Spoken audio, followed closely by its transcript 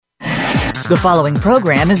The following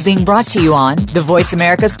program is being brought to you on the Voice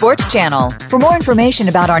America Sports Channel. For more information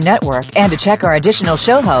about our network and to check our additional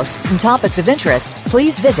show hosts and topics of interest,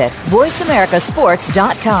 please visit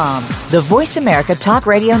voiceamericasports.com. The Voice America Talk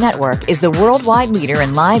Radio Network is the worldwide leader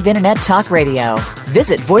in live Internet talk radio.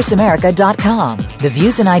 Visit voiceamerica.com. The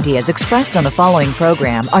views and ideas expressed on the following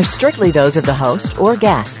program are strictly those of the host or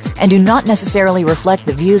guests and do not necessarily reflect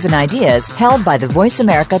the views and ideas held by the Voice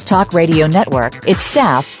America Talk Radio Network, its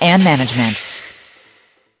staff, and management.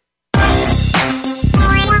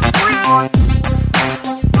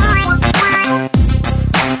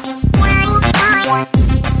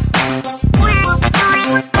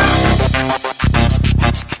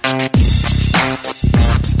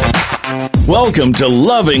 Welcome to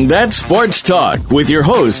Loving That Sports Talk with your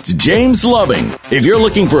host, James Loving. If you're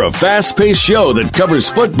looking for a fast-paced show that covers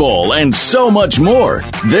football and so much more,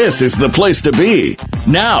 this is the place to be.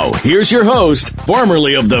 Now, here's your host,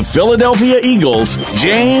 formerly of the Philadelphia Eagles,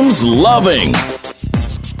 James Loving.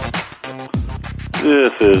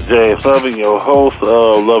 This is James Loving, your host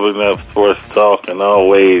of Loving That Sports Talk, and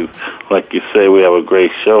always, like you say, we have a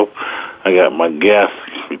great show. I got my guest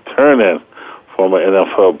returning, former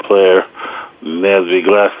NFL player, Nez V.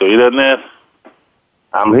 Glasgow. You there, Nez?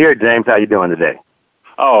 I'm here, James. How you doing today?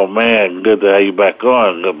 Oh, man, good to have you back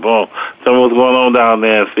on. Good boom. Tell me what's going on down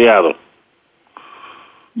there in Seattle.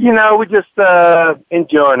 You know, we're just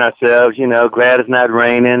enjoying ourselves, you know, glad it's not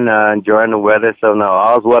raining, enjoying the weather. So, no,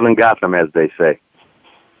 all's well in Gotham, as they say.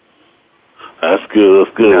 That's good.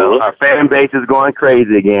 That's good. You know, our fan base is going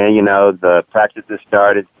crazy again. You know, the practices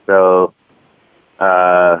started, so,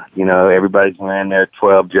 you know, everybody's wearing their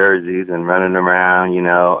 12 jerseys and running around. You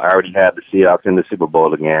know, I already have the Seahawks in the Super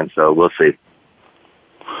Bowl again, so we'll see.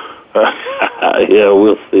 Yeah,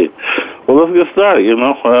 we'll see. Well, let's get started, you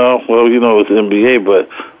know. Well, you know, it's NBA, but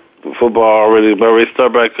football already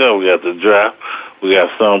started back up. We got the draft. We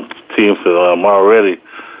got some teams that already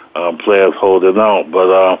players holding on. But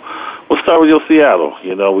we'll start with your Seattle.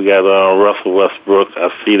 You know, we got Russell Westbrook.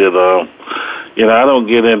 I see that, you know, I don't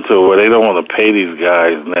get into it. They don't want to pay these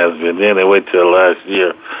guys, and then they wait till last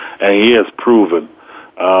year, and he has proven.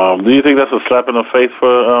 Do you think that's a slap in the face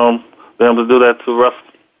for them to do that to Russell?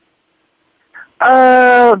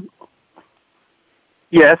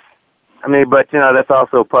 Yes. I mean, but, you know, that's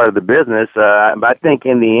also part of the business. But I think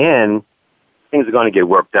in the end, things are going to get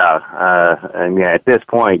worked out. I mean, at this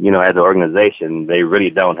point, you know, as an organization, they really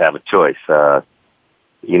don't have a choice.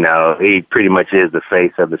 You know, he pretty much is the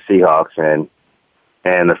face of the Seahawks, and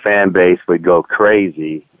the fan base would go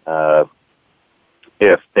crazy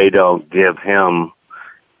if they don't give him,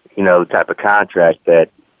 you know, the type of contract that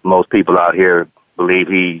most people out here believe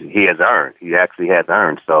he has earned. He actually has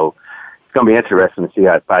earned. So it's going to be interesting to see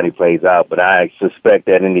how it finally plays out. But I suspect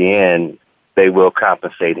that in the end, they will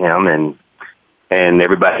compensate him, and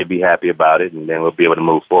everybody will be happy about it, and then we'll be able to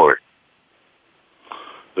move forward.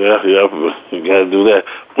 Yeah, you got to do that.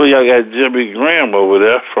 Well, y'all got Jimmy Graham over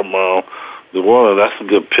there from New Orleans. That's a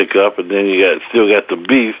good pickup. And then you still got the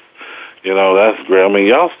Beast. You know, that's great. I mean,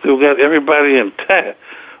 y'all still got everybody intact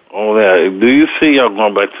on that. Do you see y'all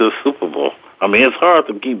going back to the Super Bowl? I mean, it's hard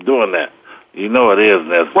to keep doing that. You know it is,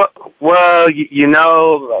 Ness. Well, you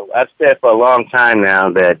know, I've said for a long time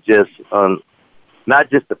now that just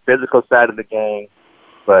not just the physical side of the game,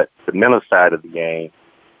 but the mental side of the game,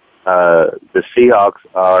 the Seahawks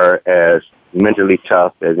are as mentally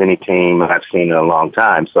tough as any team I've seen in a long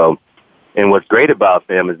time. So, and what's great about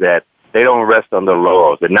them is that they don't rest on their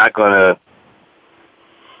laurels. They're not going to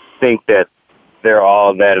think that they're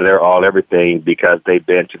all that or they're all everything because they've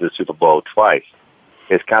been to the Super Bowl twice.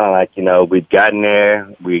 It's kind of like, you know, we've gotten there.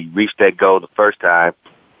 We reached that goal the first time.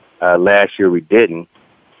 Last year we didn't.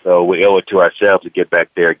 So we owe it to ourselves to get back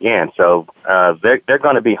there again. So they're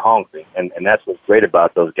going to be hungry. And that's what's great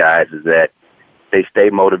about those guys is that they stay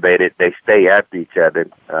motivated. They stay after each other.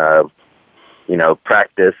 You know,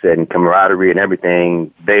 practice and camaraderie and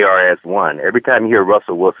everything, they are as one. Every time you hear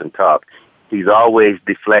Russell Wilson talk, he's always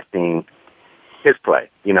deflecting his play,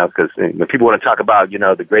 you know, because when people want to talk about, you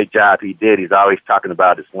know, the great job he did, he's always talking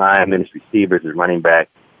about his linemen, his receivers, his running back.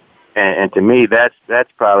 And to me, that's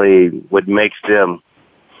probably what makes them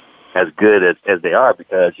as good as they are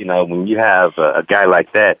because, you know, when you have a guy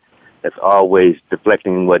like that that's always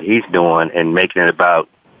deflecting what he's doing and making it about,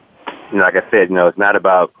 you know, like I said, you know, it's not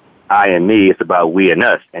about I and me, it's about we and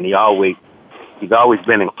us. And he's always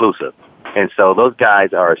been inclusive. And so those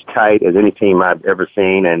guys are as tight as any team I've ever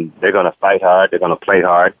seen, and they're going to fight hard. They're going to play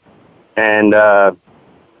hard. And,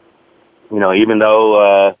 you know, even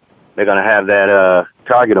though they're going to have that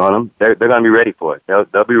target on them, they're going to be ready for it.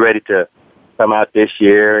 They'll be ready to come out this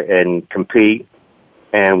year and compete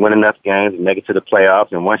and win enough games and make it to the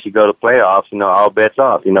playoffs. And once you go to playoffs, all bets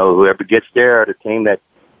off. Whoever gets there, the team that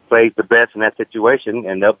plays the best in that situation,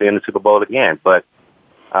 and they'll be in the Super Bowl again. But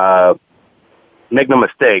make no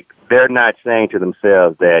mistake, they're not saying to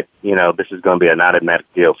themselves that, this is going to be an automatic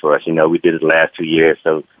deal for us. We did it the last 2 years,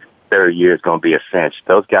 so third year is going to be a cinch.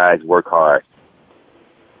 Those guys work hard.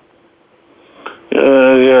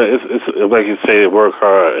 Yeah, it's like you say, they work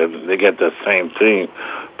hard and they get that same team.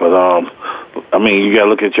 But you got to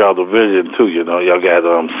look at y'all division too. Y'all got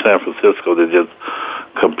San Francisco that just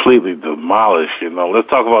completely demolished. Let's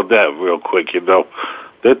talk about that real quick.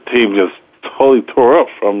 That team just totally tore up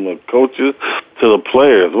from the coaches to the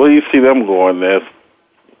players. Where do you see them going there?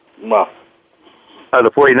 Wow.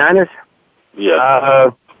 The 49ers?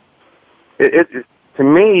 Yeah. To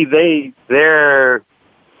me, they're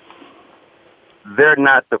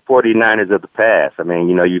not the 49ers of the past.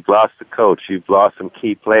 You've lost the coach. You've lost some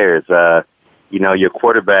key players. Your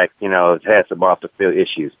quarterback, has had some off-the-field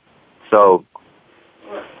issues. So,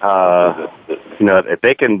 if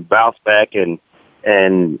they can bounce back and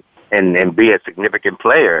be a significant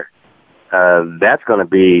player, that's going to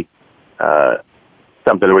be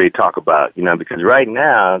something to really talk about, because right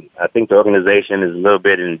now I think the organization is a little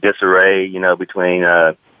bit in disarray, between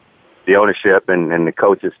the ownership and the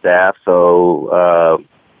coaching staff, so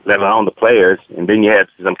let alone the players. And then you have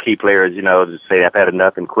some key players, to say I've had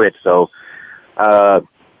enough and quit. So I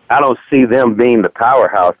don't see them being the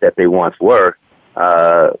powerhouse that they once were.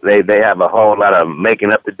 They have a whole lot of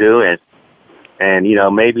making up to do, and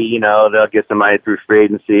maybe they'll get somebody through free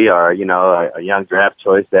agency or a young draft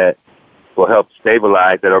choice that will help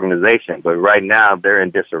stabilize that organization. But right now they're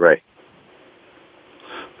in disarray.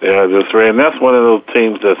 Yeah, that's right. And that's one of those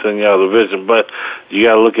teams that's in your division. But you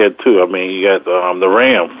got to look at, too, you got the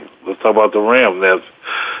Rams. Let's talk about the Rams.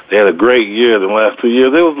 They had a great year the last 2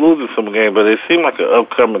 years. They was losing some games, but they seem like an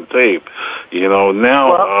upcoming team.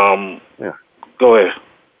 Now, yeah. Go ahead.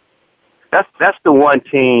 That's the one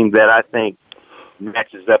team that I think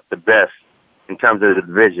matches up the best in terms of the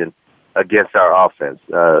division against our offense.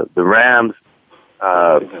 The Rams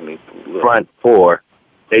front four,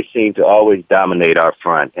 they seem to always dominate our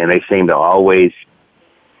front, and they seem to always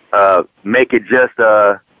make it just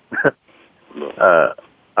a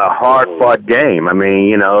hard-fought game.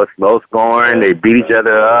 It's low scoring. They beat each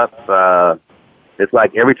other up. It's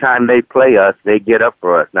like every time they play us, they get up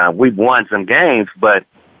for us. Now, we've won some games, but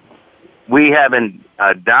we haven't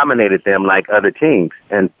dominated them like other teams.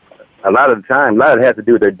 And a lot of the time, it has to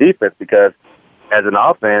do with their defense because as an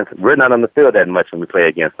offense, we're not on the field that much when we play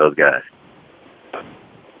against those guys.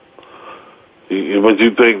 Would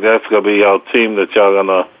you think that's going to be our team that y'all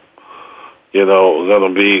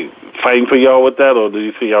going to be fighting for y'all with that, or do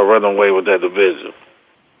you see y'all running away with that division?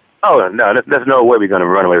 Oh, no, there's no way we're going to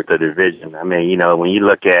run away with the division. When you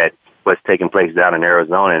look at what's taking place down in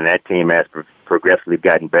Arizona, and that team has progressively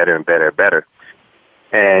gotten better and better and better.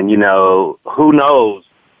 And, who knows?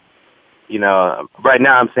 Right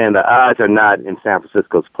now I'm saying the odds are not in San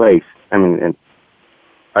Francisco's place. Are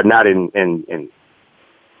not in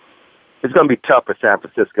it's going to be tough for San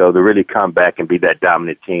Francisco to really come back and be that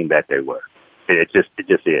dominant team that they were. It just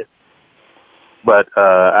is. But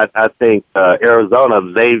I think Arizona,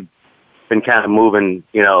 they've been kind of moving,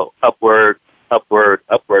 upward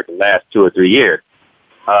the last 2 or 3 years.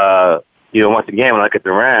 Once again, when I look at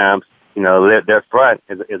the Rams, their front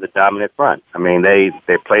is a dominant front.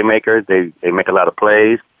 They're playmakers. They make a lot of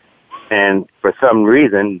plays. And for some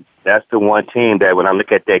reason, that's the one team that when I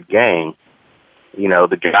look at that game,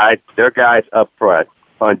 their guys up front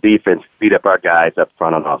on defense beat up our guys up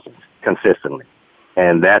front on offense consistently.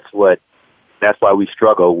 And that's why we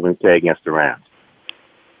struggle when we play against the Rams.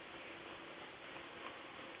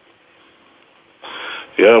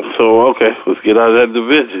 Yeah, so, okay, let's get out of that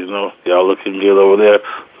division, Y'all looking good over there,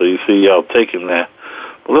 so you see y'all taking that.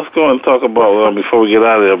 But let's go and talk about, before we get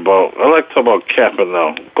out of there, I like to talk about Kaepernick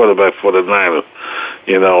now, quarterback for the Niners.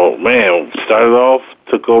 Started off,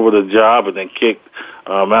 took over the job, and then kicked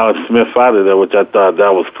Alex Smith out of there, which I thought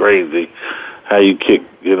that was crazy. How you kick,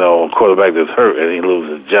 a quarterback that's hurt and he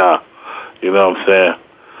loses his job. You know what I'm saying?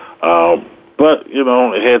 But,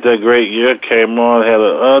 it had that great year, came on, had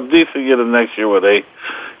a decent year the next year where they,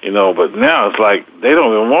 but now it's like they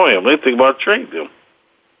don't even want him. They think about trading him.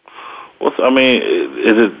 Is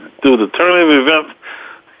it through the turn of events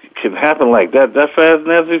can happen like that fast,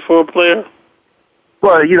 Nancy, for a player?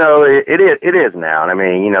 Well, it is now.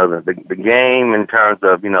 The game in terms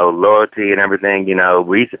of, loyalty and everything,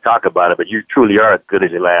 we used to talk about it, but you truly are as good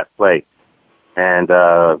as your last play. And,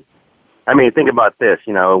 think about this,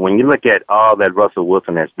 when you look at all that Russell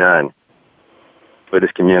Wilson has done for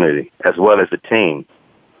this community, as well as the team,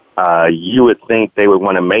 you would think they would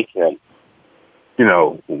want to make him,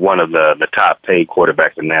 one of the top paid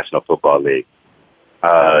quarterbacks in the National Football League.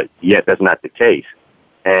 Yet that's not the case.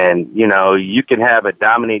 And, you can have a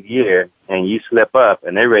dominant year and you slip up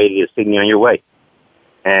and they're ready to send you on your way.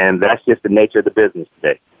 And that's just the nature of the business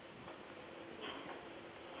today.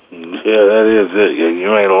 Yeah, that is it.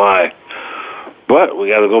 You ain't lying. But we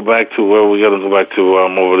got to go back to where we got to go back to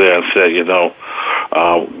over there and say,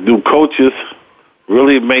 do coaches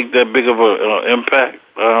really make that big of an impact,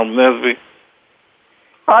 Nesby?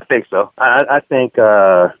 I think so. I think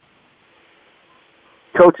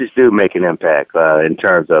coaches do make an impact in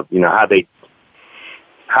terms of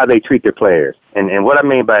how they treat their players, and what I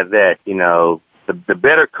mean by that, the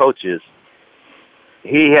better coaches,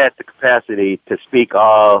 he has the capacity to speak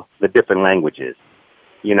all the different languages.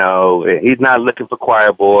 He's not looking for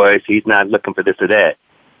choir boys. He's not looking for this or that.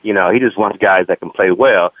 He just wants guys that can play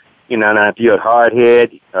well. Now if you're a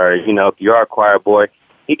hardhead or, if you are a choir boy,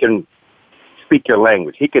 he can speak your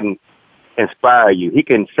language. He can inspire you. He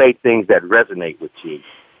can say things that resonate with you.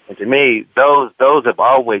 And to me, those have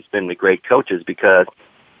always been the great coaches because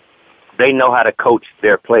they know how to coach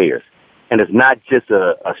their players. And it's not just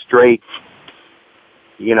a straight,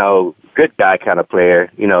 good guy kind of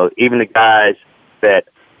player. Even the guys that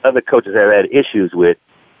other coaches have had issues with,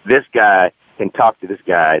 this guy can talk to this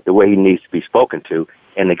guy the way he needs to be spoken to,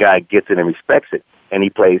 and the guy gets it and respects it, and he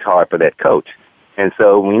plays hard for that coach. And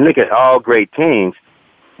so when you look at all great teams,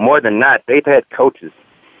 more than not, they've had coaches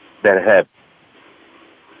that have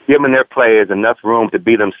given their players enough room to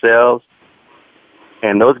be themselves,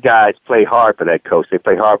 and those guys play hard for that coach. They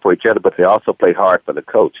play hard for each other, but they also play hard for the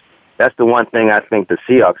coach. That's the one thing I think the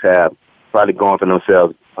Seahawks have probably going for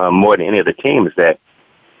themselves more than any other team is that,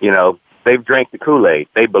 they've drank the Kool-Aid.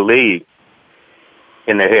 They believe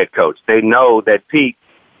in their head coach. They know that Pete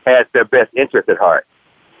has their best interest at heart.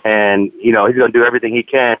 And, he's going to do everything he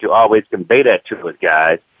can to always convey that to his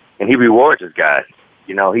guys, and he rewards his guys.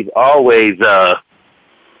 He's always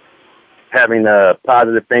having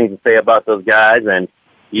positive things to say about those guys, and,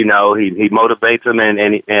 he motivates them,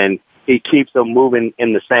 and he keeps them moving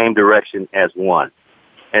in the same direction as one.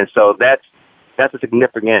 And so that's a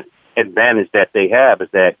significant advantage that they have is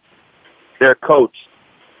that their coach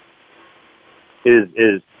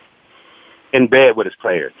is in bed with his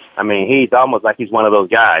players. I mean, he's almost like he's one of those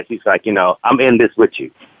guys. He's like, I'm in this with you.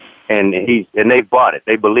 And they bought it.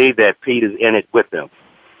 They believe that Pete is in it with them.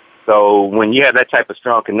 So when you have that type of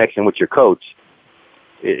strong connection with your coach,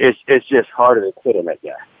 it's just harder to quit on that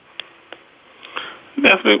guy.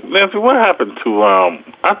 Nancy, what happened to,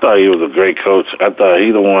 I thought he was a great coach. I thought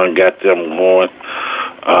he the one got them going.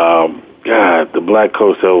 The black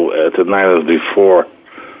coach at the Niners before,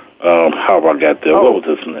 how I got there. What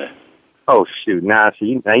was his name? Oh, shoot. Now,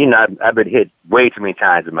 I've been hit way too many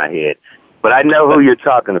times in my head. But I know who you're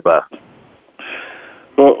talking about.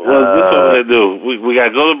 Well, this is what we're going to do. We got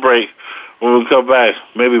to go to break. When we come back,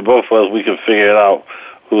 maybe both of us, we can figure it out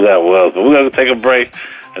who that was. But we're going to take a break,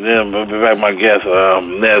 and then we'll be back. My guest,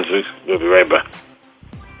 Nesby. We'll be right back.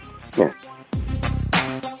 Yeah.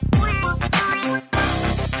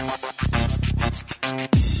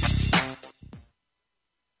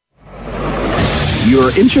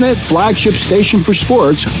 Your internet flagship station for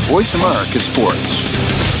sports, Voice America Sports.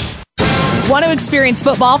 Want to experience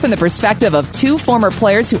football from the perspective of two former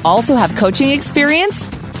players who also have coaching experience?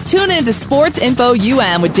 Tune in to Sports Info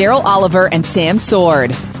UM with Daryl Oliver and Sam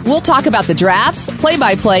Sword. We'll talk about the drafts,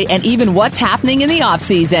 play-by-play, and even what's happening in the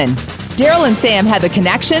offseason. Daryl and Sam have the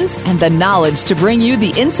connections and the knowledge to bring you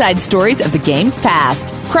the inside stories of the game's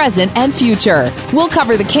past, present, and future. We'll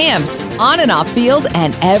cover the camps, on and off field,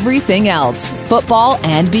 and everything else, football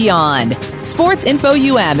and beyond. Sports Info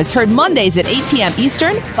UM is heard Mondays at 8 p.m.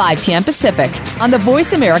 Eastern, 5 p.m. Pacific on the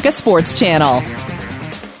Voice America Sports Channel.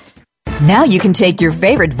 Now you can take your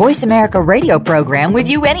favorite Voice America radio program with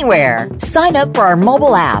you anywhere. Sign up for our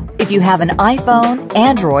mobile app if you have an iPhone,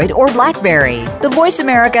 Android, or BlackBerry. The Voice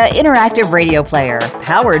America Interactive Radio Player,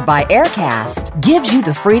 powered by Aircast, gives you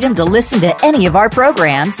the freedom to listen to any of our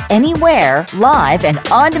programs, anywhere, live and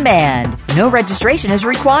on demand. No registration is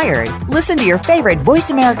required. Listen to your favorite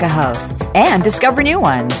Voice America hosts and discover new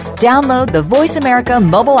ones. Download the Voice America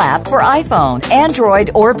mobile app for iPhone,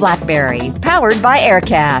 Android, or BlackBerry, powered by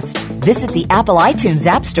Aircast. Visit the Apple iTunes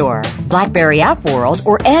App Store, BlackBerry App World,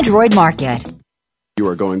 or Android Market. You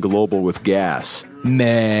are going global with gas.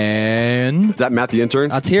 Man. Is that Matt the intern?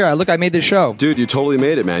 That's here. Look, I made this show. Dude, you totally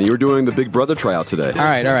made it, man. You were doing the Big Brother tryout today. All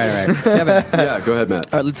right. Kevin. Yeah, go ahead,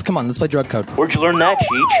 Matt. All right, let's play Drug Code. Where'd you learn that,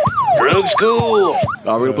 Cheech? Drug school.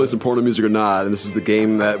 We're going to play some porno music or not, and this is the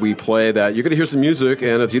game that we play that you're going to hear some music,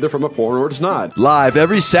 and it's either from a porn or it's not. Live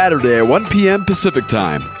every Saturday at 1 p.m. Pacific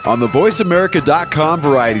Time on the VoiceAmerica.com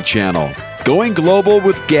Variety Channel. Going global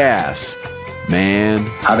with gas. Man.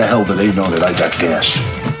 How the hell do they know that I got gas?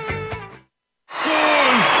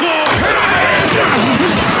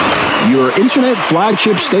 Your internet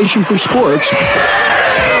flagship station for sports.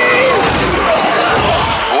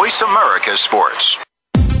 Voice America Sports.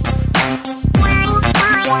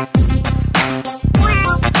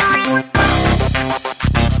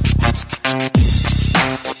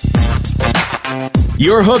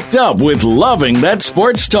 You're hooked up with Loving That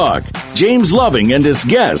Sports Talk. James Loving and his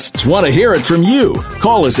guests want to hear it from you.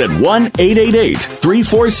 Call us at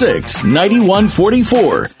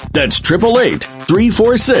 1-888-346-9144. That's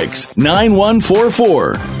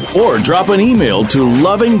 888-346-9144. Or drop an email to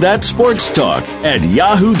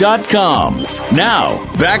lovingthatsportstalk@yahoo.com. Now,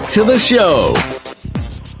 back to the show.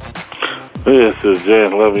 This is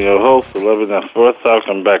James Loving, your host of Loving That Sports Talk.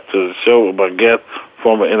 I'm back to the show with my guest,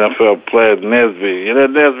 former NFL player Nesby. You there,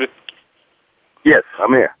 Nesby? Yes,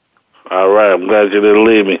 I'm here. All right, I'm glad you didn't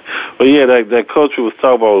leave me. But yeah, that coach we was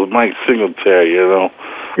talking about was Mike Singletary, you know.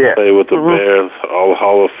 Yeah. Played with the Bears, all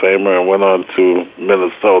Hall of Famer, and went on to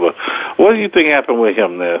Minnesota. What do you think happened with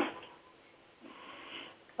him there?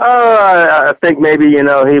 I think maybe,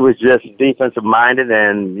 he was just defensive minded,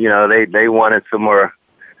 and, they wanted some more,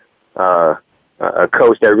 a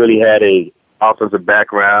coach that really had a offensive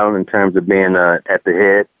background in terms of being at the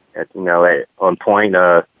head, on point.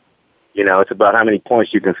 It's about how many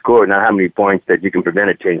points you can score, not how many points that you can prevent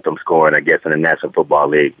a team from scoring, I guess, in the National Football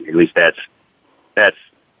League. At least that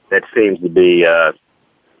seems to be how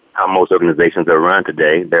most organizations are run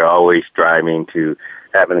today. They're always striving to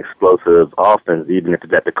have an explosive offense, even if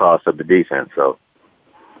it's at the cost of the defense. So,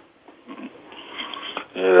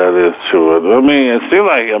 yeah, that is true. I mean, it seemed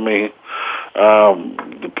like,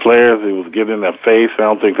 the players, he was getting in their face. I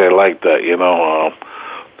don't think they liked that,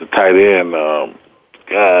 the tight end.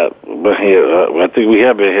 God, but I think we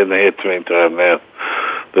have been hitting the head too many times now.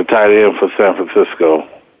 The tight end for San Francisco.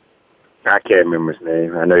 I can't remember his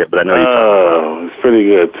name. I know, but I know you're talking about. He's pretty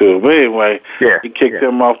good too. But anyway, he kicked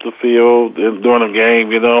him off the field during the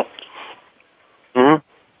game. Mm-hmm.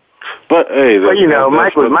 But hey,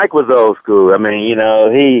 Mike was old school. I mean,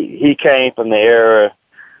 he came from the era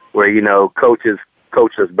where coaches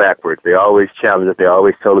coached us backwards. They always challenged us. They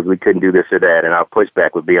always told us we couldn't do this or that. And our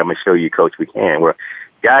pushback would be, I'm going to show you, Coach, we can. Where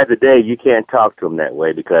guys today, you can't talk to them that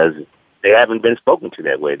way because they haven't been spoken to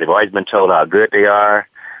that way. They've always been told how good they are,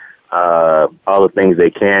 all the things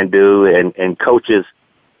they can do, and coaches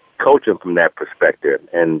coach them from that perspective.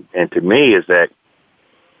 And to me is that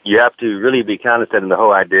you have to really be cognizant of the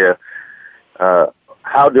whole idea,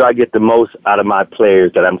 how do I get the most out of my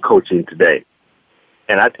players that I'm coaching today?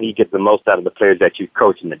 And I think you get the most out of the players that you're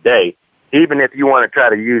coaching today, even if you want to try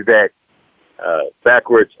to use that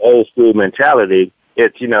backwards, old school mentality.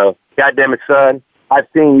 It's, God damn it, son, I've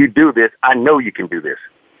seen you do this. I know you can do this.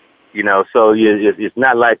 So it's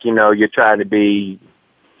not like, you're trying to be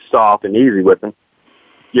soft and easy with them.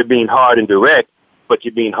 You're being hard and direct, but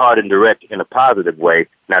you're being hard and direct in a positive way,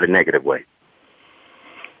 not a negative way.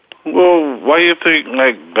 Well, why do you think,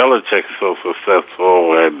 Belichick's so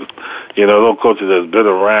successful and, those coaches that's been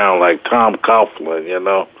around, like Tom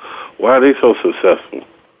Coughlin, why are they so successful?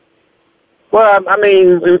 Well, I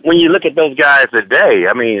mean, when you look at those guys today,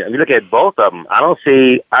 if you look at both of them, I don't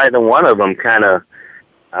see either one of them kind of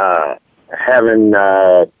having,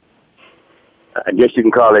 I guess you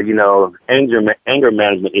can call it, anger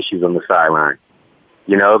management issues on the sideline.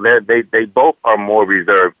 They both are more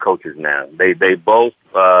reserved coaches now. They both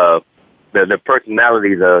their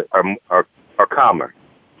personalities are calmer.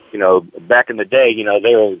 Back in the day, they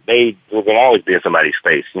were going to always be in somebody's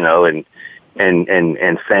face, and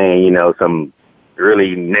saying, some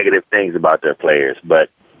really negative things about their players. But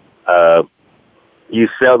you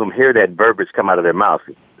seldom hear that verbiage come out of their mouth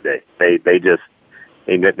today. They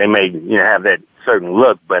may have that certain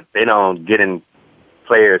look, but they don't get in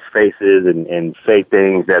players' faces and say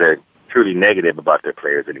things that are truly negative about their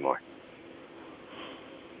players anymore.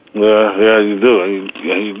 Yeah, you do.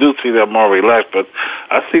 You do see that more relaxed, but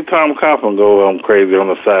I see Tom Coughlin go crazy on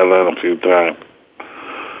the sideline a few times.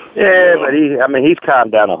 Yeah, but he's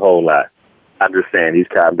calmed down a whole lot. I understand. He's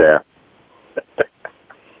calmed down.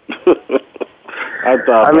 It's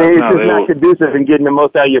just not conducive in getting the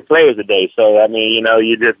most out of your players today. So,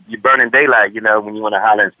 you're burning daylight, when you want to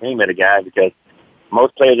holler and scream at a guy because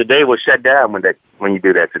most players today will shut down when you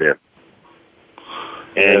do that to them.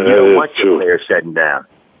 And you don't want your players shutting down.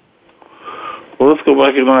 Well, let's go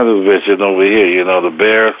back into this vision over here. You know, the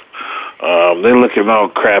Bears, they're looking all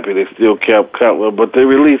crappy. They still kept Cutler, but they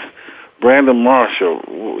released Brandon Marshall.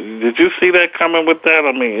 Did you see that coming with that?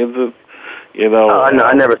 I mean, is it, you know? No,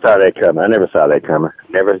 I never saw that coming.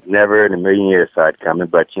 Never in a million years saw it coming.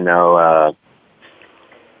 But,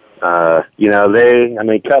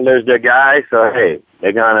 Cutler's their guy, so, hey,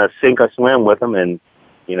 they're going to sink or swim with him, and,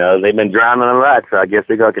 they've been drowning a lot, so I guess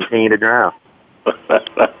they're going to continue to drown.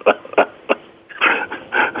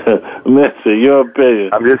 Listen, your opinion.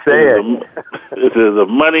 I'm just saying. Is it the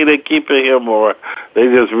money they keeping him, or they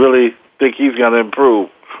just really think he's going to improve?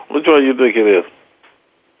 Which one do you think it is?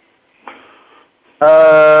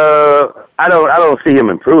 I don't see him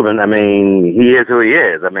improving. I mean, he is who he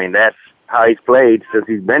is. I mean, that's how he's played since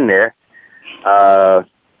he's been there.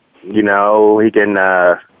 He can,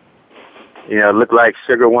 look like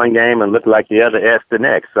sugar one game and look like the other S the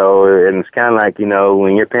next. So, and it's kind of like,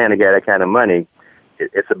 when you're paying a guy that kind of money,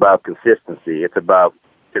 it's about consistency. It's about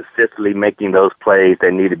consistently making those plays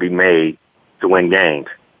that need to be made to win games.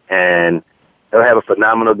 And he'll have a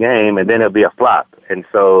phenomenal game, and then it'll be a flop. And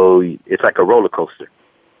so it's like a roller coaster.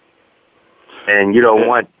 And you don't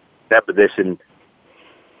want that position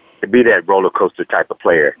to be that roller coaster type of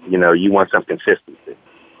player. You want some consistency.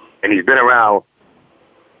 And he's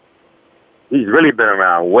really been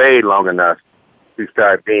around way long enough to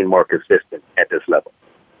start being more consistent at this level.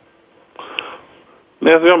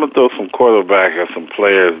 Nancy, I'm going to throw some quarterback and some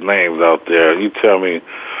players' names out there. You tell me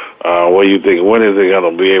what you think. When is they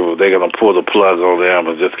going to be able, they're going to pull the plug on them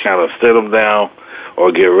and just kind of sit them down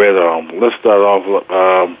or get rid of them? Let's start off,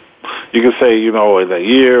 you can say, in a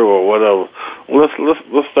year or whatever. Let's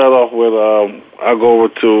start off with, I'll go over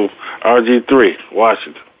to RG3,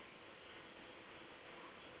 Washington.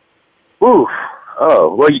 Ooh.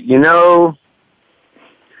 Oh, well,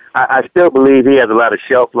 I still believe he has a lot of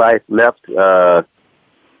shelf life left.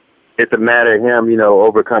 It's a matter of him,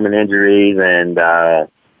 overcoming injuries and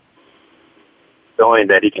showing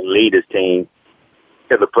that he can lead his team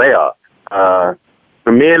to the playoffs.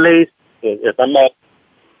 For me, at least, if I'm not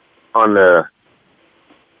on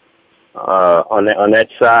that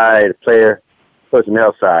side, player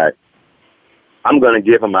personnel side, I'm going to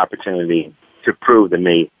give him opportunity to prove to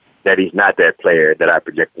me that he's not that player that I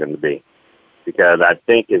projected him to be. Because I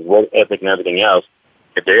think his work ethic and everything else,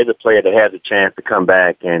 if there is a player that has a chance to come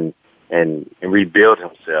back and rebuild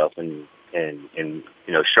himself and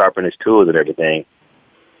sharpen his tools and everything,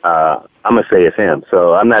 I'm going to say it's him.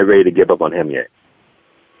 So I'm not ready to give up on him yet.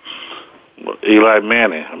 Eli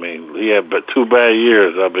Manning, I mean, he had 2 bad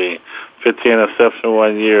years. 15 interception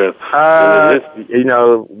 1 year. You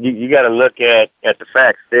got to look at the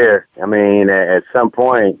facts there. I mean, at some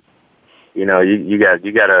point, you got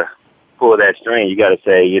to pull that string. You got to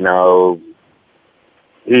say,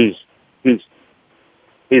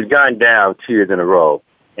 he's gone down 2 years in a row,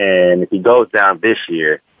 and if he goes down this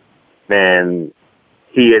year, then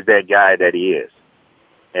he is that guy that he is,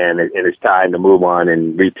 and it's time to move on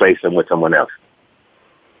and replace him with someone else.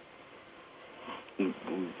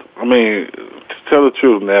 I mean, to tell the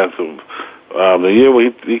truth, Nancy, the year where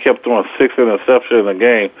he kept throwing 6 interceptions in a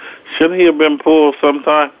game, shouldn't he have been pulled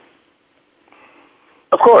sometime?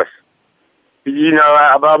 Of course.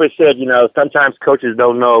 I've always said, sometimes coaches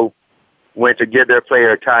don't know when to give their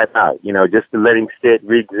player a timeout, just to let him sit,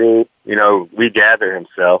 regroup, regather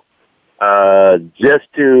himself,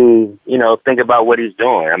 just to, think about what he's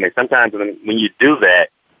doing. I mean, sometimes when you do that,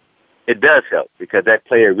 it does help because that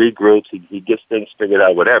player regroups, he gets things figured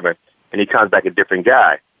out, whatever, and he comes back a different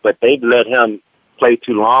guy. But they've let him play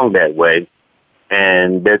too long that way,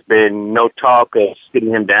 and there's been no talk of sitting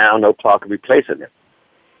him down, no talk of replacing him.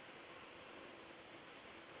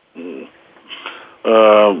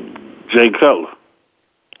 Jay Cutler.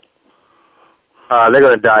 They're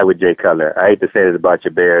going to die with Jay Cutler. I hate to say this about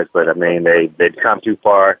your Bears, but, I mean, they've come too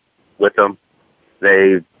far with him.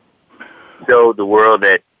 They showed the world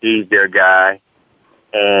that he's their guy.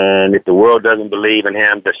 And if the world doesn't believe in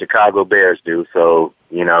him, the Chicago Bears do. So,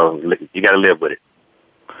 you got to live with it.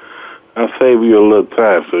 I'll save you a little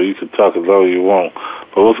time so you can talk as long as you want.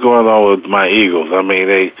 But what's going on with my Eagles? I mean,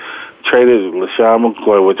 they traded LaShawn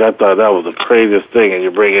McCoy, which I thought that was the craziest thing, and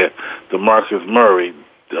you bring in DeMarcus Murray,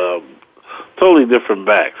 totally different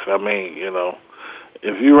backs. I mean,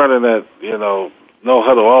 if you're running that,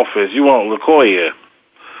 no-huddle offense, you want LaCoy in.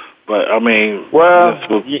 But, I mean... Well,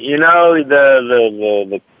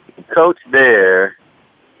 the coach there,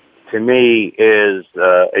 to me, is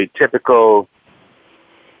a typical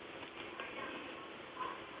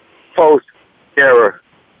our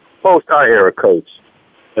era coach.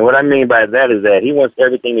 And what I mean by that is that he wants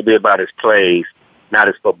everything to be about his plays, not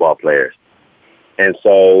his football players. And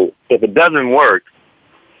so if it doesn't work,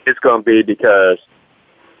 it's going to be because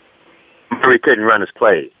Murray couldn't run his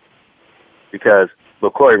plays, because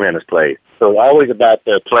McCoy ran his plays. So it's always about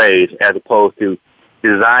their plays as opposed to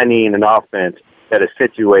designing an offense that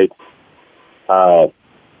accentuates the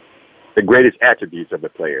greatest attributes of the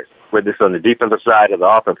players, whether it's on the defensive side or the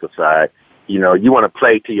offensive side. You know, you want to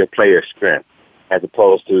play to your player's strength as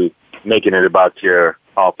opposed to making it about your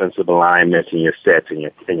offensive alignments and your sets and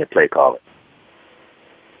your play calling.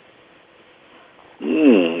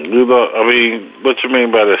 You know, I mean, what you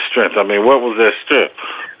mean by their strength? I mean, what was their strength?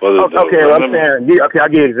 I'm saying, I'll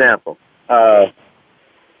give you an example.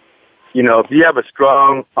 You know, if you have a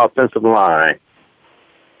strong offensive line,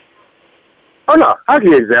 I'll give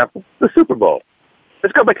you an example. The Super Bowl.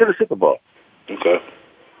 Let's go back to the Super Bowl. Okay.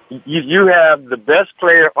 You have the best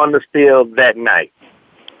player on the field that night,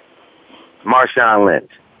 Marshawn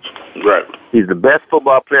Lynch. Right. He's the best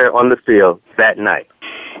football player on the field that night.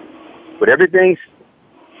 But everything's,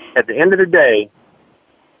 at the end of the day,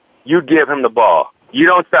 you give him the ball. You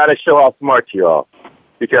don't try to show how smart you are,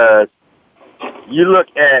 because you look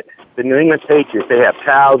at the New England Patriots, they have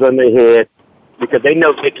towels on their head because they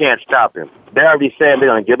know they can't stop him. They're already saying they're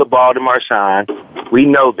going to give the ball to Marshawn. We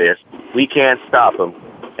know this. We can't stop him,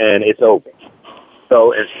 and it's over.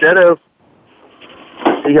 So instead of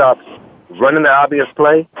Seahawks running the obvious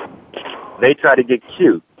play, they try to get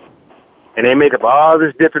cute. And they make up all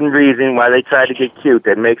this different reason why they try to get cute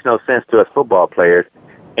that makes no sense to us football players,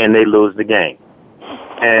 and they lose the game.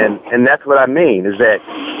 And that's what I mean, is that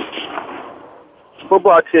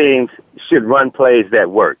football teams should run plays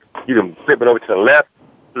that work. You can flip it over to the left,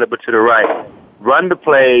 flip it to the right. Run the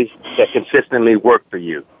plays that consistently work for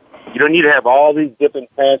you. You don't need to have all these different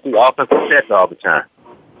fancy offensive sets all the time,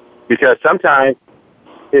 because sometimes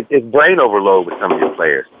it's brain overload with some of your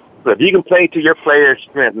players. So if you can play to your player's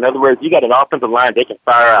strength, in other words, you got an offensive line they can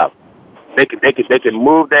fire out. They can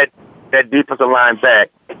move that defensive line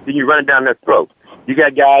back. Then you run it down their throat. You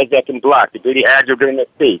got guys that can block. They're really agile, good in their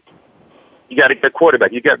feet. You got a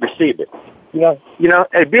quarterback. You got receiver. You know,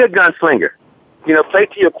 hey, be a gunslinger. You know, play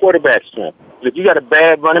to your quarterback's strength. If you got a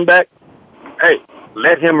bad running back, hey,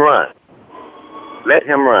 let him run. Let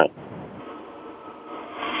him run.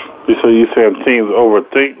 So you saying teams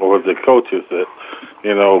overthink, or the coaches that,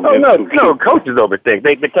 you know? No, coaches overthink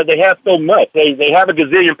because they have so much. They have a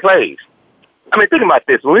gazillion plays. I mean, think about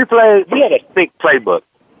this. When we played, we had a thick playbook.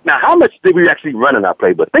 Now, how much did we actually run in our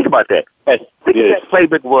playbook? Think about that. As thick as that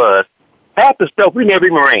playbook was, half the stuff we never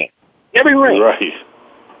even ran. Right.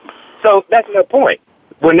 So that's my point.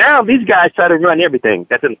 Well, now these guys try to run everything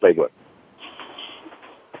that's in the playbook.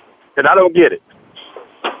 And I don't get it.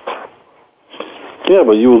 Yeah,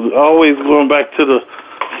 but you was always going back to the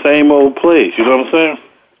same old plays. You know what I'm saying?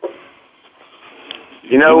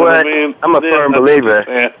 You know what? I mean? I'm a firm believer.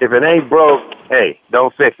 If it ain't broke, hey,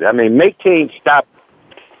 don't fix it. I mean, make teams stop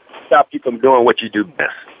you from doing what you do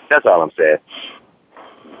best. That's all I'm saying.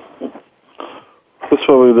 That's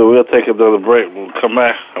what we do. We'll take another break. We'll come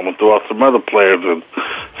back. I'm going to throw out some other players and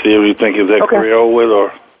see if you think is that Creole with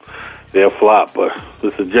or they'll flop. But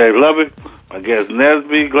this is James Loving. My guest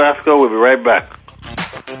Nesby Glasgow. We'll be right back.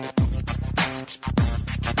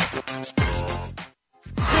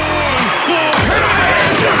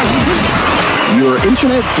 Your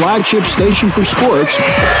internet flagship station for sports.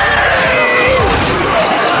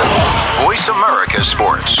 Voice America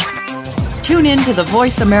Sports. Tune in to the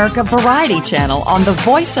Voice America Variety channel on the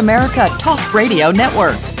Voice America Talk Radio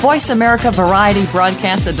Network. Voice America Variety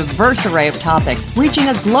broadcasts a diverse array of topics, reaching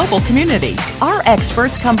a global community. Our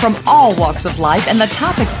experts come from all walks of life, and the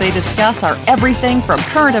topics they discuss are everything from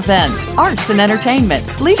current events, arts and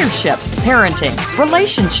entertainment, leadership, parenting,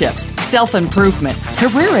 relationships, self-improvement,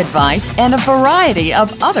 career advice, and a variety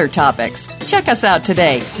of other topics. Check us out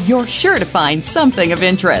today. You're sure to find something of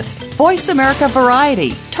interest. Voice America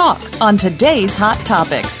Variety. Talk on today's hot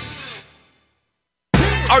topics.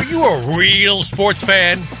 Are you a real sports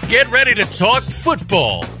fan? Get ready to talk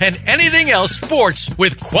football and anything else sports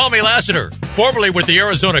with Kwame Lassiter, formerly with the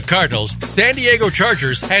Arizona Cardinals, San Diego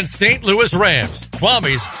Chargers, and St. Louis Rams.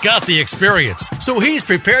 Kwame's got the experience, so he's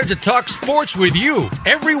prepared to talk sports with you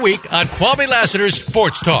every week on Kwame Lassiter's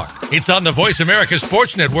Sports Talk. It's on the Voice America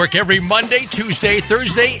Sports Network every Monday, Tuesday,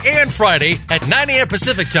 Thursday, and Friday at 9 a.m.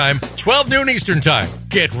 Pacific Time, 12 noon Eastern Time.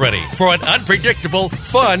 Get ready for an unpredictable,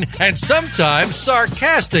 fun, and sometimes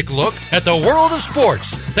sarcastic look at the world of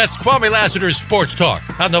sports. That's Kwame Lassiter's Sports Talk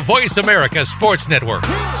on the Voice America Sports Network.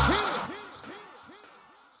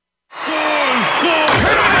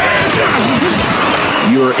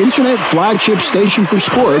 your internet flagship station for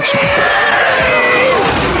sports.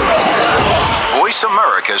 Voice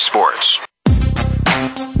America Sports.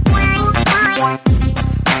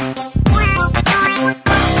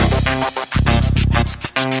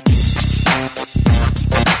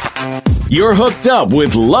 You're hooked up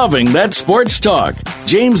with Loving That Sports Talk.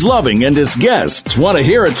 James Loving and his guests want to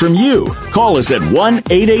hear it from you. Call us at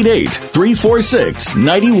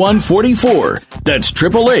 1-888-346-9144. That's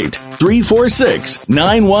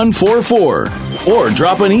 888-346-9144. Or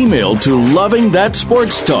drop an email to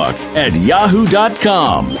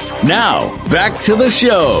lovingthatsportstalk@yahoo.com. Now, back to the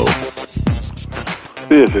show.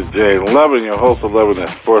 This is James Loving, your host of Loving That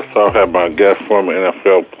Sports Talk. I have my guest, former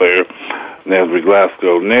NFL player, Nasby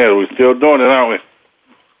Glasgow. Ned, we still doing it, aren't we?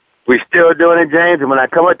 We still doing it, James. And when I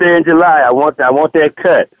come up there in July, I want that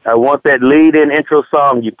cut. I want that lead-in intro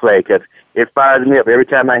song you play because it fires me up every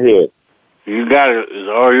time I hear it. You got it. It's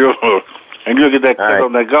all yours. And you'll get that cut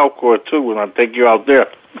on that golf course, too, when I take you out there.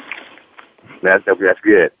 That's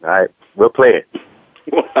good. All right. We'll play it.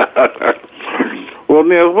 Well,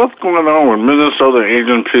 Neil, what's going on with Minnesota and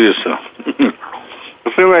Adrian Peterson?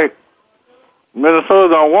 I feel like Minnesota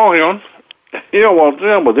don't want him. He don't want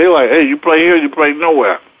them, but they like, hey, you play here, you play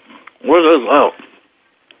nowhere. What's this up?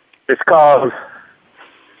 It's called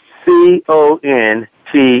CONTROL.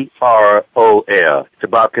 It's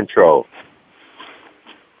about control.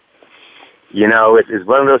 You know, it's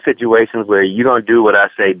one of those situations where you're going to do what I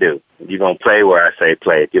say do. You're going to play where I say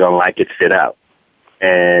play. If you don't like it, sit out.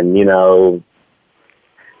 And, you know,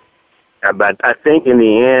 but I think in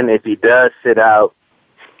the end, if he does sit out,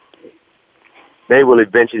 they will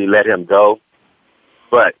eventually let him go.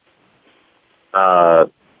 But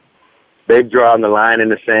they've drawn the line in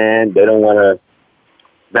the sand. They don't want to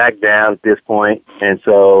back down at this point. And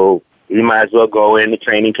so he might as well go into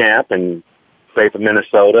training camp and play for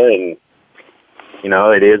Minnesota. And, you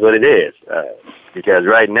know, it is what it is. Because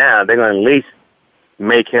right now they're going to at least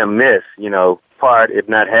make him miss, you know, part, if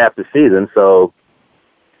not half the season. So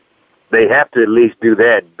they have to at least do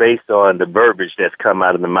that based on the verbiage that's come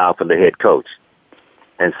out of the mouth of the head coach.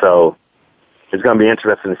 And so it's going to be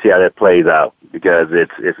interesting to see how that plays out because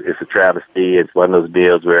it's a travesty. It's one of those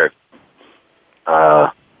deals where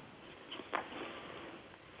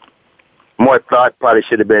more thought probably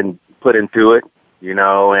should have been put into it, you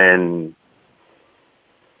know, and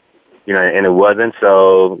it wasn't.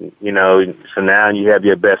 So, you know, so now you have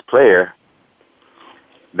your best player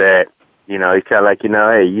that, you know, he's kind of like, you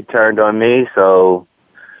know, hey, you turned on me, so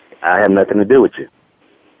I have nothing to do with you.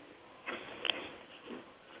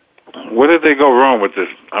 Where did they go wrong with this?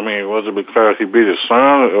 I mean, was it because he beat his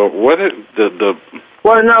son, or what did the?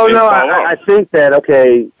 Well, no. I think that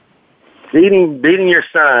beating your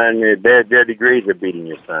son, there are degrees of beating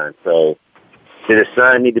your son. So, did his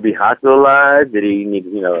son need to be hospitalized? Did he need,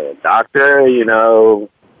 you know, a doctor? You know,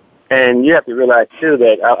 and you have to realize too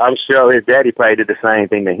that I'm sure his daddy probably did the same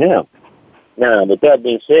thing to him. Now, with that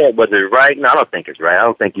being said, was it right? No, I don't think it's right. I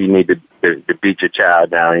don't think you need to beat your child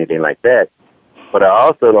down or anything like that. But I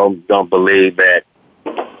also don't believe that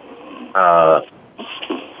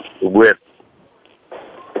with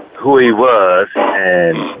who he was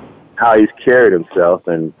and how he's carried himself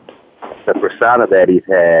and the persona that he's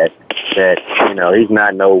had, that, you know, he's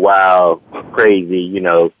not no wild, crazy, you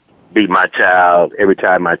know, beat my child every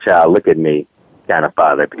time my child look at me kind of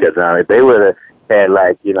father. Because if they would have had,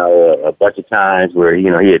 like, you know, a bunch of times where,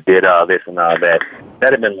 you know, he had did all this and all that,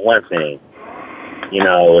 that'd have been one thing. You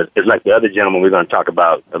know, it's like the other gentleman we're going to talk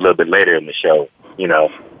about a little bit later in the show. You know,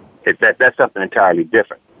 that's something entirely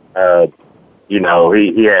different. You know,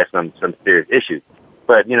 he has some serious issues.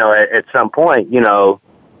 But, you know, at some point, you know,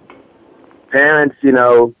 parents, you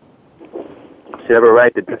know, should have a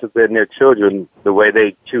right to discipline their children the way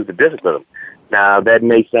they choose to discipline them. Now, that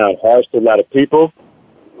may sound harsh to a lot of people,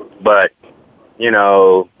 but, you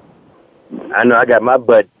know I got my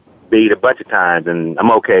butt beat a bunch of times, and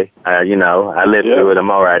I'm okay. You know, I lived through it. I'm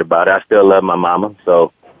all right about it. I still love my mama.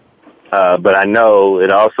 So, but I know it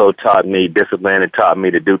also taught me discipline. It taught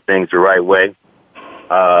me to do things the right way.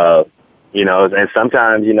 You know, and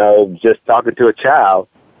sometimes, you know, just talking to a child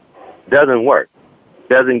doesn't work.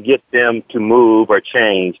 Doesn't get them to move or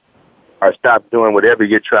change or stop doing whatever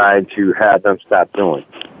you're trying to have them stop doing.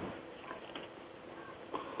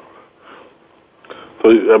 So,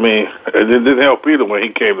 I mean, it didn't help either when he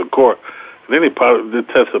came to court. Then he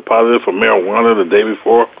tested positive for marijuana the day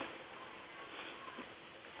before.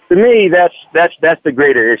 To me, that's the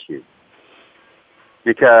greater issue.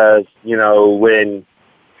 Because, you know, when,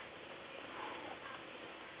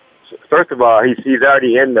 first of all, he's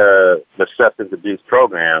already in the substance abuse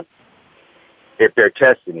program if they're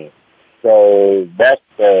testing him. So that's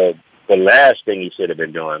the last thing he should have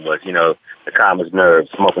been doing was, to calm his nerves,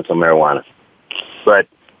 smoking some marijuana. But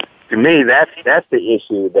to me, that's the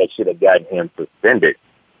issue that should have gotten him suspended.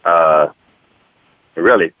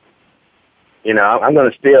 Really. I'm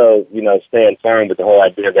going to still, stand firm with the whole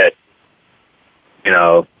idea that,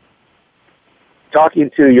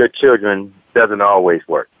 talking to your children doesn't always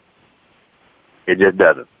work. It just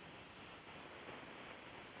doesn't.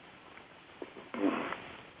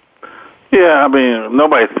 Yeah, I mean,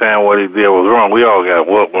 nobody's saying what he did was wrong. We all got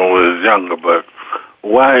whooped when we was younger, but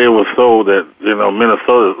why it was so that,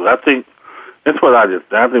 Minnesota, I think, that's what I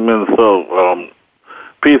think Minnesota,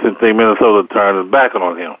 Peterson think Minnesota turned his back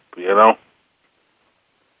on him,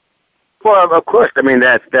 Well, of course, I mean,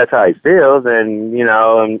 that's how he feels, and,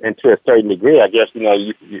 and to a certain degree, I guess,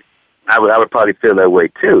 I would probably feel that way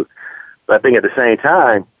too. But I think at the same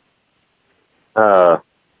time,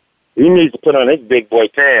 he needs to put on his big boy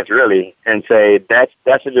pants, really, and say that's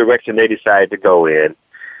the direction they decided to go in.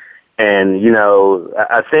 And,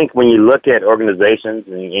 I think when you look at organizations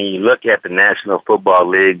and you look at the National Football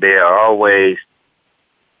League, they are always,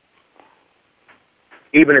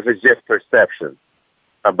 even if it's just perception,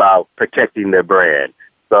 about protecting their brand.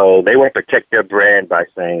 So they won't protect their brand by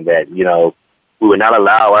saying that, we will not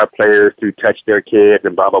allow our players to touch their kids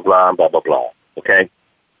and blah, blah, blah, and blah, blah, blah. Okay?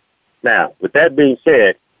 Now, with that being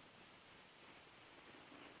said,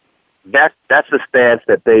 that's the stance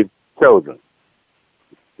that they've chosen.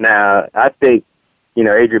 Now, I think,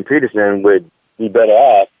 Adrian Peterson would be better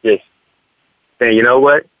off just saying, you know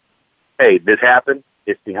what? Hey, this happened.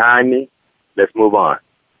 It's behind me. Let's move on.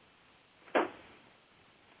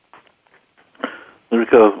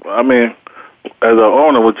 Because, I mean, as an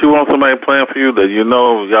owner, would you want somebody playing for you that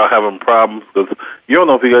y'all having problems? Because you don't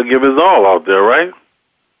know if he's going to give his all out there, right?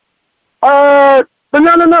 But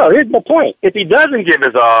no. Here's the point. If he doesn't give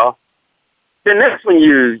his all, then that's when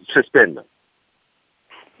you suspend him.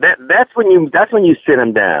 That's when you sit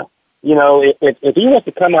him down. If he wants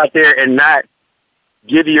to come out there and not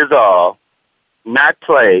give you his all, not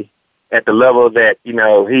play at the level that,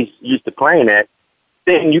 he's used to playing at,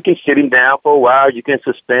 then you can sit him down for a while, you can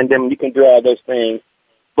suspend him, you can do all those things,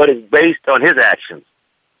 but it's based on his actions,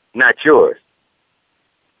 not yours.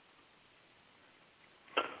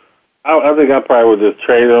 I think I probably would just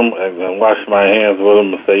trade him and wash my hands with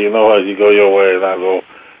him and say, you know what, you go your way and I go,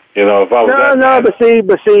 if I was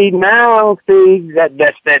but see,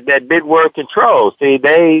 that's big word control. See,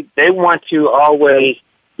 they want to always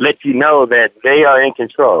let you know that they are in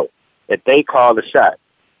control, that they call the shot.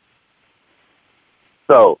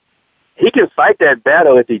 So he can fight that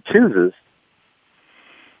battle if he chooses,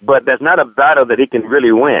 but that's not a battle that he can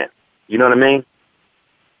really win. You know what I mean?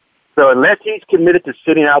 So unless he's committed to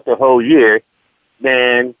sitting out the whole year,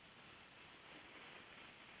 then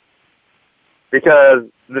because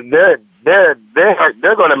they're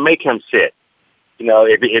going to make him sit.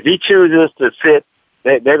 If he chooses to sit,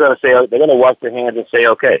 they're going to wash their hands and say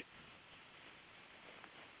okay.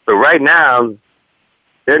 But right now,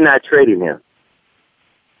 they're not trading him.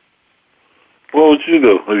 What would you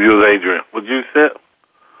do if you was Adrian? Would you sit?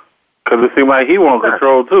 Because it seems like he wants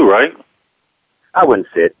control too, right? I wouldn't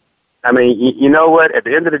sit. I mean, you know what? At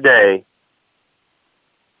the end of the day,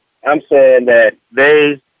 I'm saying that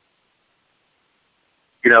the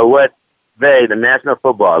National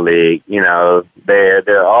Football League,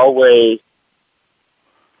 they're always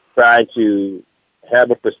trying to have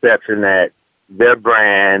a perception that their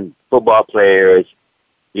brand, football players,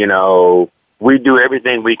 we do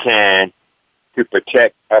everything we can to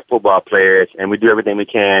protect our football players, and we do everything we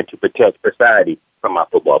can to protect society from our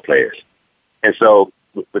football players. And so,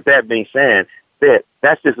 with that being said,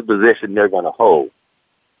 that's just a position they're going to hold.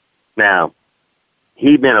 Now,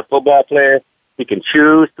 he being a football player, he can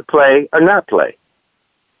choose to play or not play.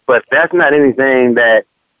 But that's not anything that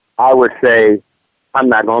I would say, I'm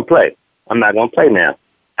not going to play. I'm not going to play now.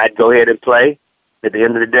 I'd go ahead and play. At the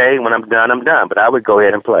end of the day, when I'm done, I'm done. But I would go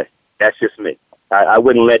ahead and play. That's just me. I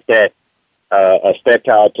wouldn't let that affect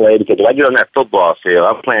how I play, because if I get on that football field,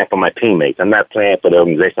 I'm playing for my teammates. I'm not playing for the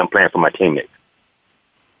organization. I'm playing for my teammates.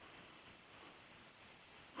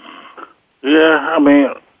 Yeah, I mean,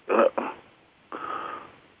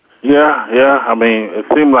 I mean, it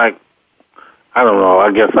seemed like, I don't know.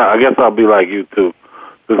 I guess I'll be like you too.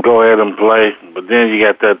 Just go ahead and play. But then you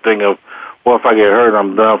got that thing of, well, if I get hurt,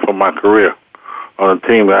 I'm done for my career on a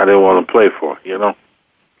team that I didn't want to play for.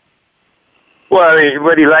 Well, I mean,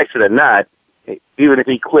 whether he likes it or not, even if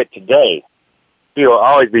he quit today, he will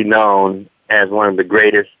always be known as one of the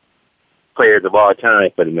greatest players of all time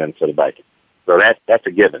for the Minnesota Vikings. So that's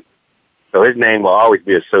a given. So his name will always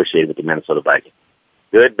be associated with the Minnesota Vikings.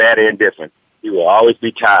 good, bad, or indifferent, he will always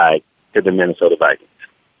be tied to the Minnesota Vikings.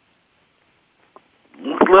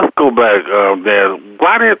 Let's go back, Dan.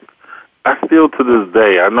 Why did I still to this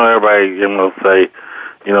day? I know everybody say,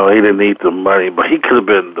 he didn't need the money, but he could have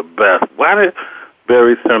been the best. Why did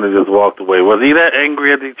Barry Sanders just walk away? Was he that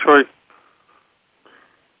angry at Detroit?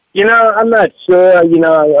 I'm not sure.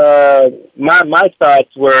 My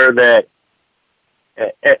thoughts were that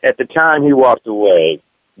at the time he walked away,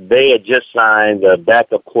 they had just signed a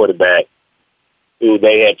backup quarterback who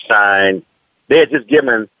they had signed. They had just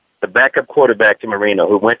given the backup quarterback to Marino,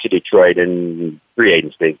 who went to Detroit in free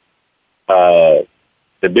agency, the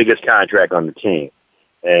biggest contract on the team.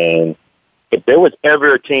 And if there was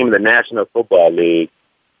ever a team in the National Football League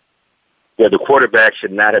where the quarterback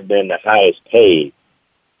should not have been the highest paid,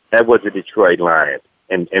 that was the Detroit Lions.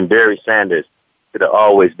 And Barry Sanders should have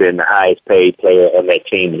always been the highest paid player on that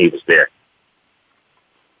team when he was there.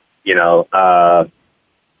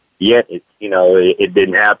 Yet, it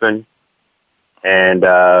didn't happen. And,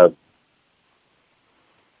 I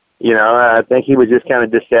think he was just kind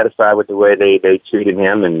of dissatisfied with the way they treated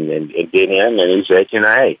him and did him. And he said,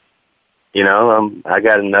 hey, I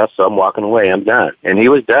got enough, so I'm walking away. I'm done. And he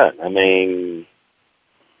was done. I mean,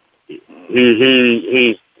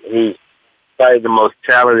 he's probably the most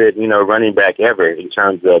talented, running back ever in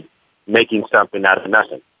terms of making something out of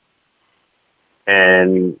nothing.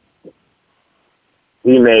 And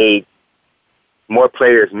he made more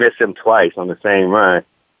players miss him twice on the same run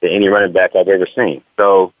than any running back I've ever seen.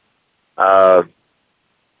 So,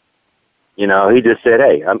 he just said,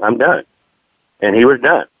 hey, I'm done. And he was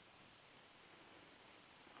done.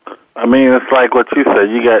 I mean, it's like what you said.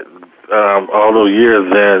 You got all those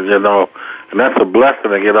years there, and that's a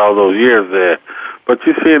blessing to get all those years there. But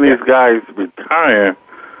you're seeing these guys retiring,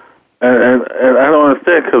 and I don't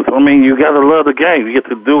understand because, you got to love the game. You get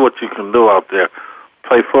to do what you can do out there,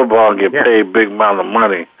 play football and get paid a big amount of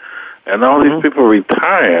money. And all these people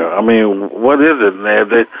retire. What is it, man?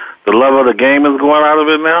 The love of the game is going out of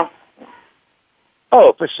it now?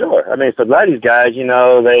 Oh, for sure. For a lot of these guys,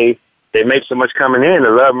 they make so much coming in, the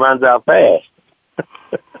love runs out fast.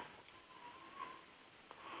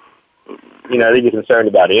 They get concerned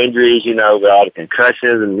about injuries, with all the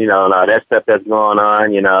concussions and, and all that stuff that's going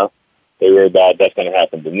on, They worry about that's going to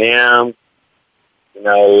happen to them.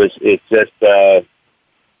 It's just,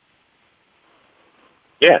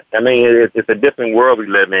 it's a different world we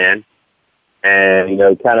live in. And,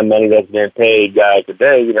 the kind of money that's been paid guys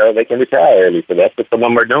today, they can retire early. So that's what some of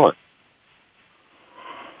them are doing.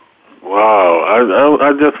 Wow.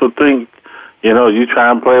 I just would think, you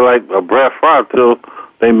try and play like a Brett Favre till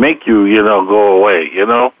they make you, go away,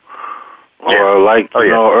 Or like,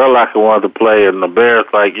 Urlacher wanted to play and the Bears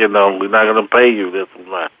like, we're not going to pay you this and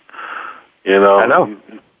that. I know.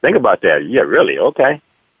 Think about that. Yeah, really? Okay.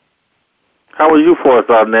 How were you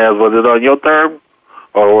forced out, Naz? Was it on your term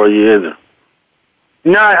or were you injured?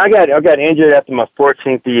 No, I got injured after my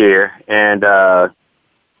 14th year, and the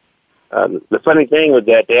funny thing was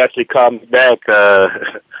that they actually called me back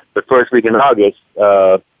the first week in August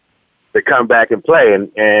to come back and play,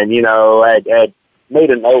 and I made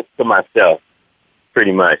an oath to myself,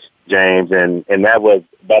 pretty much, James, and that was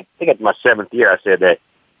about, I think it's my 7th year. I said that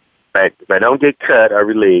if I don't get cut or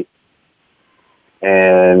relieved,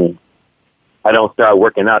 and I don't start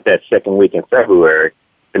working out that second week in February,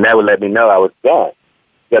 then that would let me know I was done.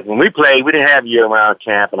 Because when we played, we didn't have year-round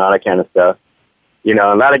camp and all that kind of stuff. A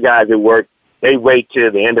lot of guys that work, they wait till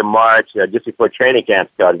the end of March, just before training camp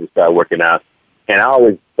started to start working out. And I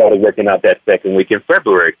always started working out that second week in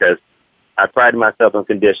February because I prided myself on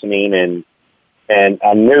conditioning, and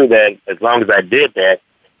I knew that as long as I did that,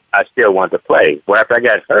 I still wanted to play. Well, after I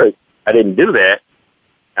got hurt, I didn't do that.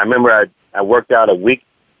 I remember I worked out a week,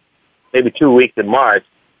 maybe 2 weeks in March,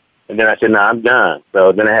 and then I said, no, I'm done.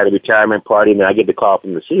 So then I had a retirement party, and then I get the call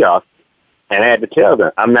from the Seahawks, and I had to tell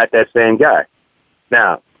them, I'm not that same guy.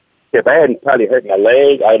 Now, if I hadn't probably hurt my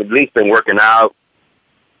leg, I would have at least been working out.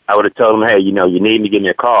 I would have told them, hey, you need me, give me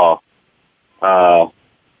a call. But,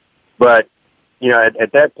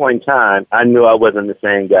 at that point in time, I knew I wasn't the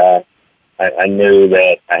same guy. I knew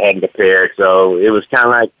that I hadn't prepared. So it was kind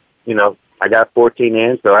of like, I got 14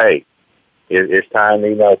 in, so, hey, it's time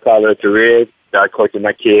to, call it a career, start coaching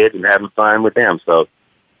my kids and having fun with them. So,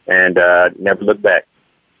 and never look back.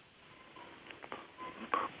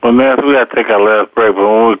 Well, Nance, we got to take our last break, but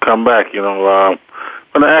when we come back, I'm going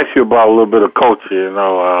to ask you about a little bit of coaching.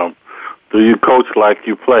 Do you coach like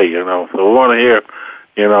you play? So we want to hear,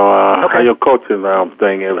 how your coaching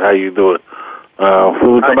thing is, how you do it. So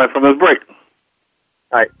we'll come back from this break.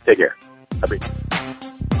 All right, take care.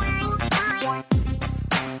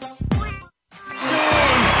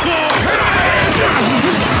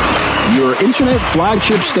 Your internet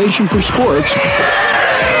flagship station for sports.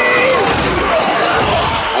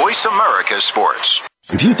 Voice America Sports.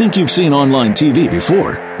 If you think you've seen online TV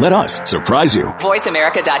before, let us surprise you.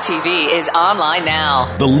 VoiceAmerica.tv is online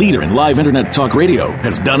now. The leader in live internet talk radio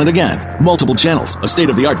has done it again. Multiple channels, a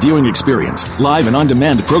state-of-the-art viewing experience, live and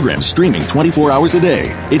on-demand programs streaming 24 hours a day.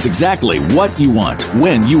 It's exactly what you want,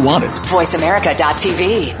 when you want it.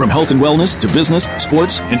 VoiceAmerica.tv. From health and wellness to business,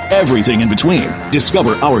 sports, and everything in between.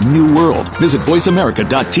 Discover our new world. Visit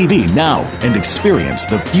VoiceAmerica.tv now and experience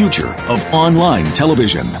the future of online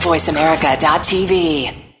television. VoiceAmerica.tv.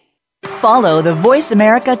 Follow the Voice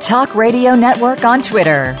America Talk Radio Network on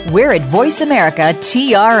Twitter. We're at Voice America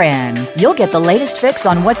TRN. You'll get the latest fix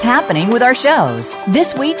on what's happening with our shows,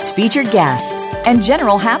 this week's featured guests, and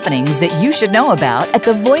general happenings that you should know about at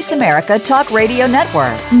the Voice America Talk Radio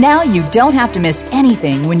Network. Now you don't have to miss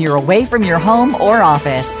anything when you're away from your home or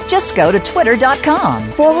office. Just go to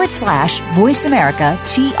twitter.com/Voice America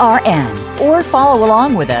TRN or follow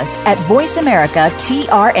along with us at Voice America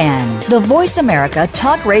TRN, the Voice America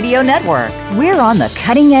Talk Radio Network. We're on the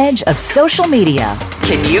cutting edge of social media.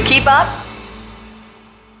 Can you keep up?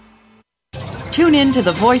 Tune in to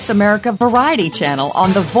the Voice America Variety channel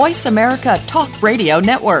on the Voice America Talk Radio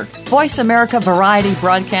Network. Voice America Variety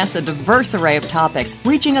broadcasts a diverse array of topics,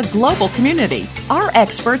 reaching a global community. Our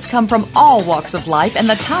experts come from all walks of life, and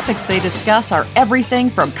the topics they discuss are everything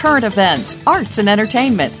from current events, arts and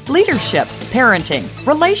entertainment, leadership, parenting,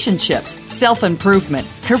 relationships, self-improvement,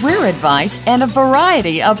 career advice, and a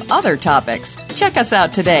variety of other topics. Check us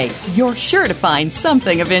out today. You're sure to find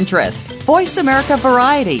something of interest. Voice America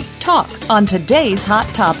Variety. Talk on today's hot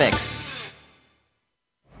topics.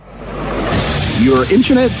 Your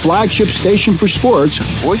internet flagship station for sports,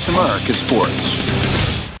 Voice America Sports.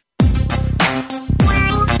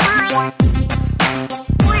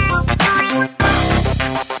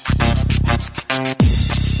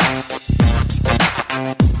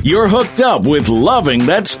 You're hooked up with Loving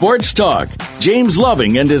That Sports Talk. James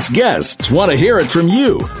Loving and his guests want to hear it from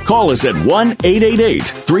you. Call us at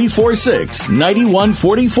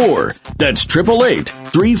 1-888-346-9144. That's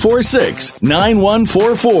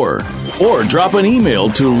 888-346-9144. Or drop an email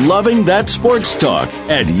to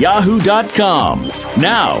lovingthatsportstalk@yahoo.com.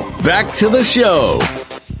 Now, back to the show.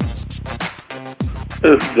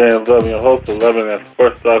 This is James Loving, your host of Loving That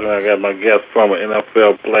Sports Talk, and I got my guest, former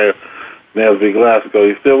NFL player, Nasby Glasgow.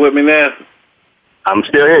 You still with me, Nas? I'm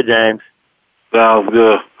still here, James. Sounds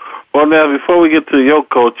good. Well, now, before we get to your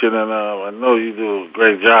coaching, and I know you do a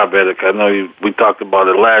great job at it. I know we talked about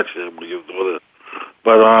it last year, but we're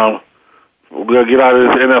going to get out of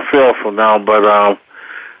this NFL for now. But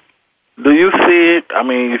do you see it? I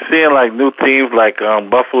mean, you're seeing like new teams like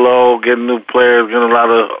Buffalo getting new players, getting a lot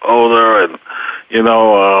of older, and,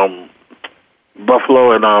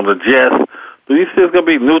 Buffalo and the Jets. Do you see it's going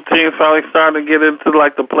to be new teams finally starting to get into,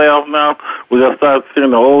 like, the playoffs now? We're going to start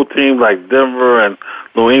seeing the old teams like Denver and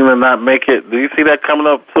New England not make it. Do you see that coming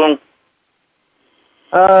up soon?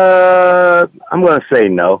 I'm going to say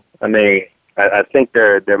no. I mean, I think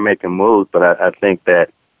they're making moves, but I think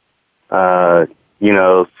that, some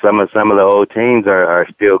of the old teams are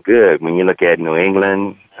still good. When you look at New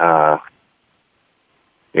England,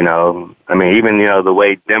 even the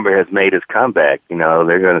way Denver has made its comeback,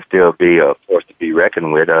 they're going to still be a force to be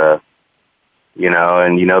reckoned with, the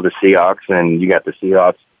Seahawks, and you got the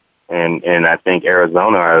Seahawks and I think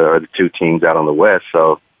Arizona are the two teams out on the West.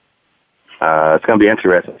 So it's going to be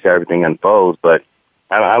interesting to see how everything unfolds, but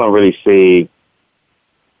I don't really see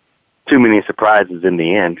too many surprises in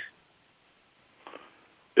the end.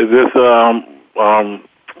 Is this,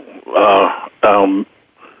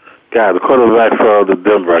 the quarterback for the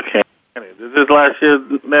Denver, I can't. Is this last year,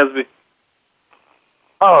 Nasby?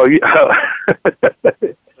 Oh,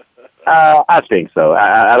 I think so.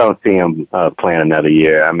 I don't see him playing another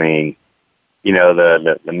year. I mean,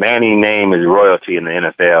 the Manning name is royalty in the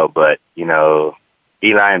NFL, but,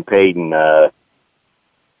 Eli and Peyton,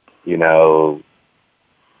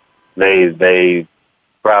 they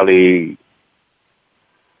probably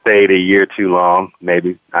stayed a year too long,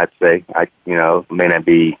 maybe, I'd say. May not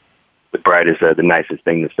be the brightest or the nicest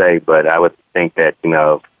thing to say, but I would think that,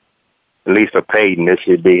 at least for Peyton, this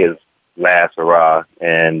should be his last hurrah,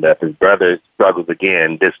 and if his brother struggles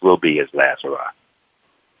again, this will be his last hurrah.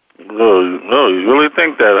 No, you really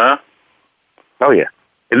think that, huh? Oh, yeah.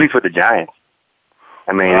 At least with the Giants.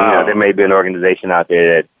 I mean, there may be an organization out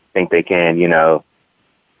there that think they can,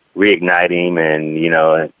 reignite him and,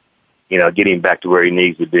 get him back to where he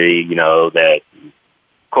needs to be, that,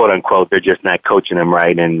 quote-unquote, they're just not coaching him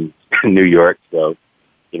right in New York. So,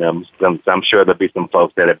 You know, I'm sure there'll be some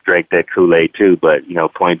folks that have drank that Kool-Aid too, but, you know,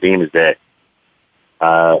 point being is that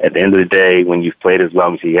at the end of the day, when you've played as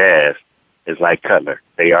long as he has, it's like Cutler.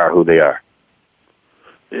 They are who they are.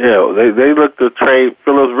 Yeah, they looked to trade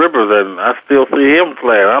Phillips Rivers, and I still see him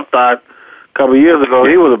playing. I thought a couple of years ago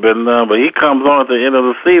he would have been done, but he comes on at the end of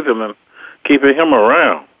the season and keeping him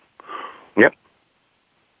around. Yep.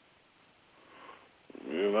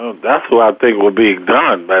 You know, that's what I think will be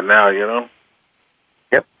done by now, you know.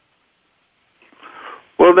 Yep.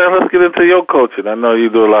 Well, then let's get into your coaching. I know you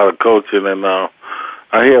do a lot of coaching, and I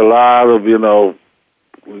hear a lot of, you know,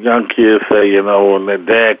 young kids say, you know, when their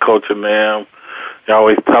dad coaching them, you're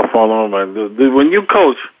always tough on them. And when you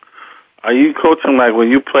coach, are you coaching like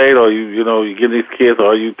when you played, or you get these kids, or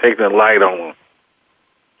are you taking it light on them?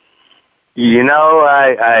 You know,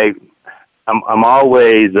 I'm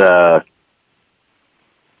always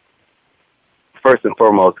first and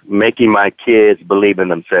foremost making my kids believe in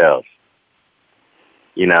themselves.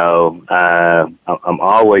 You know, I'm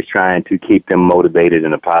always trying to keep them motivated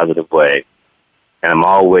in a positive way. And I'm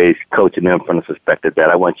always coaching them from the perspective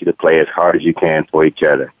that I want you to play as hard as you can for each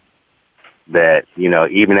other. That, you know,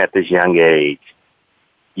 even at this young age,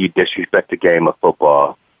 you disrespect the game of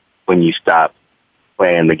football when you stop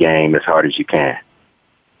playing the game as hard as you can.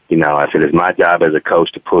 You know, I said, it's my job as a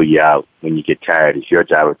coach to pull you out when you get tired. It's your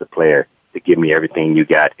job as a player to give me everything you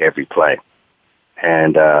got every play.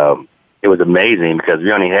 And it was amazing because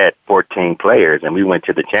we only had 14 players, and we went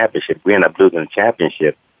to the championship. We ended up losing the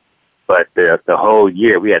championship. But the whole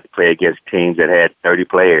year we had to play against teams that had 30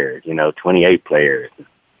 players, 28 players.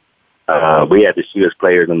 We had the fewest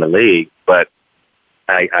players in the league, but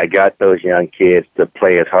I got those young kids to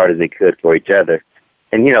play as hard as they could for each other.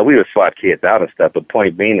 And, we would swap kids out and stuff, but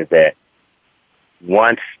point being is that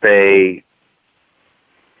once they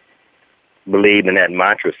believed in that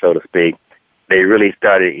mantra, so to speak, they really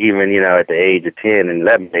started, even, at the age of 10 and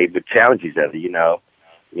 11, they would challenge each other,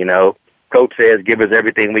 Coach says, give us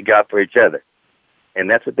everything we got for each other. And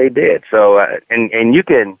that's what they did. So, and you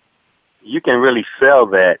can really sell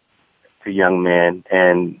that to young men,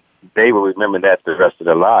 and they will remember that the rest of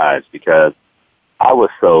their lives, because I was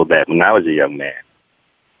sold that when I was a young man,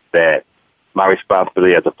 that my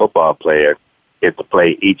responsibility as a football player is to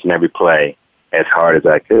play each and every play as hard as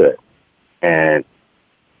I could. And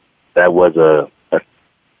that was a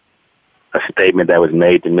statement that was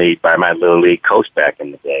made to me by my little league coach back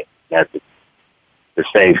in the day. That's the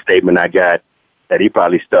same statement I got that he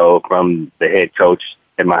probably stole from the head coach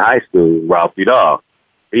in my high school, Ralph Udall.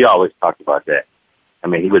 He always talked about that. I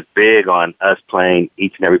mean, he was big on us playing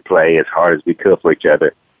each and every play as hard as we could for each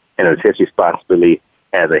other. And it was his responsibility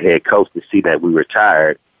as a head coach to see that we were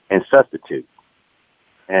tired and substitute.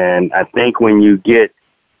 And I think when you get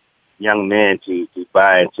young men to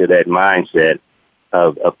buy into that mindset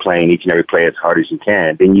of playing each and every play as hard as you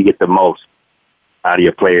can, then you get the most out of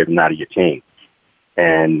your players and out of your team.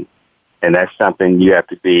 And that's something you have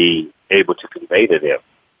to be able to convey to them.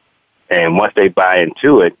 And once they buy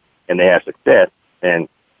into it and they have success, then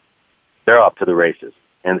they're off to the races.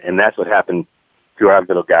 And that's what happened to our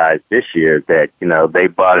little guys this year, that, they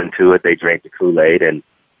bought into it, they drank the Kool-Aid, and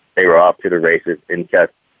they were off to the races. And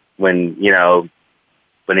just when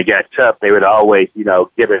it got tough, they would always,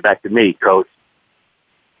 give it back to me, Coach.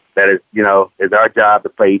 That is, it's our job to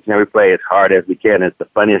play each and every play as hard as we can. It's the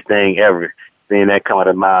funniest thing ever, seeing that come out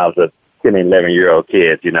of the mouths of 10 and 11-year-old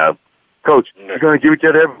kids, Coach, we're going to give each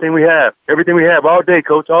other everything we have all day,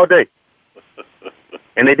 Coach, all day.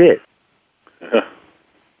 And they did.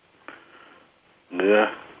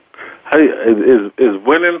 Yeah. Is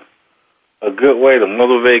winning a good way to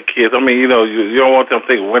motivate kids? I mean, you don't want them to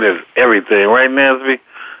think winning is everything, right, Nasby?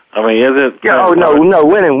 I mean, is it? Yeah, no.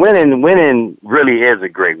 Winning really is a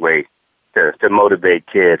great way to motivate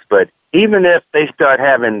kids. But even if they start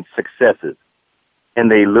having successes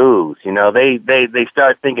and they lose, they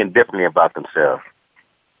start thinking differently about themselves.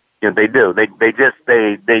 They do.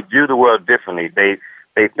 They view the world differently. They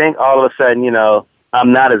think all of a sudden,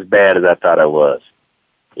 I'm not as bad as I thought I was.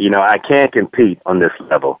 I can't compete on this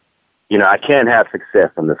level. I can't have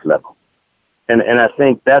success on this level. And I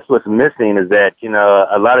think that's what's missing, is that,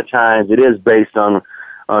 a lot of times it is based on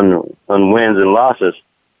wins and losses.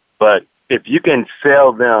 But if you can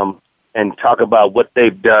sell them and talk about what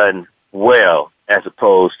they've done well as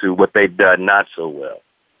opposed to what they've done not so well,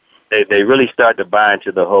 they really start to buy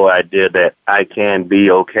into the whole idea that I can be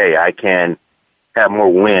okay. I can have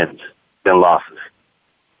more wins than losses.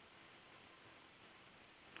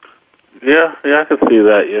 Yeah, I can see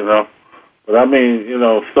that, But I mean,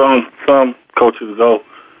 some coaches go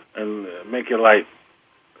and make it like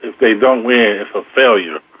if they don't win, it's a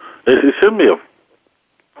failure. It shouldn't be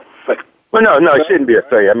Well, no, it shouldn't be a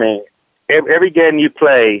failure. I mean, every game you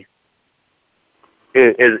play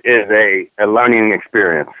is a learning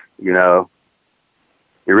experience. You know,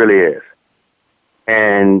 it really is,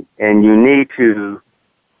 and you need to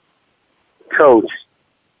coach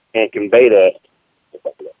and convey that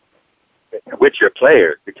with your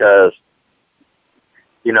players, because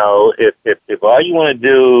you know, if all you want to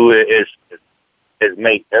do is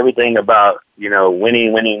make everything about, you know,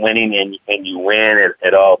 winning, and you win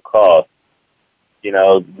at all costs, you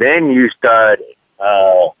know, then you start,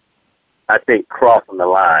 I think, crossing the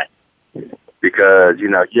line. Because, you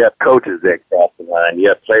know, you have coaches that cross the line, you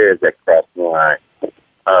have players that cross the line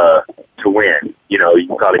to win. You know, you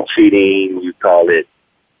can call it cheating, you call it,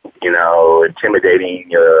 you know,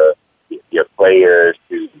 intimidating your players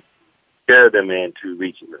to scare them into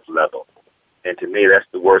reaching this level. And to me, that's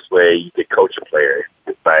the worst way you could coach a player,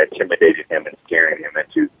 is by intimidating him and scaring him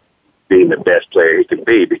into being the best player he can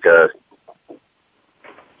be, because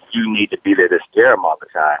you need to be there to scare him all the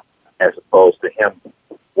time, as opposed to him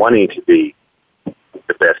wanting to be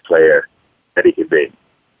the best player that he can be.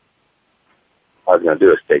 All I was going to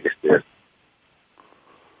do is take a step.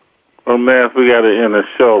 Well, man, we got to end the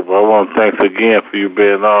show, but I want to thanks again for you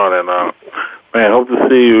being on, and man, hope to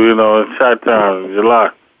see you, you know, in Chi-Town in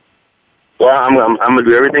July. Well, I'm going to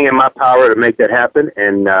do everything in my power to make that happen,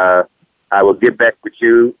 and I will get back with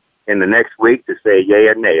you in the next week to say yay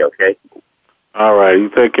or nay, okay? All right. You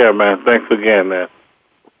take care, man. Thanks again, man.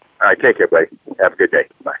 All right. Take care, buddy. Have a good day.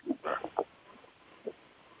 Bye.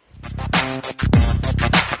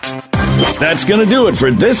 That's going to do it for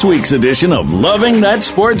this week's edition of Loving That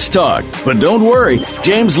Sports Talk. But don't worry,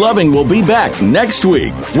 James Loving will be back next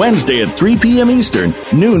week, Wednesday at 3 p.m. Eastern,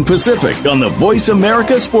 noon Pacific, on the Voice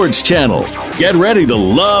America Sports Channel. Get ready to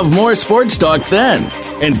love more sports talk then.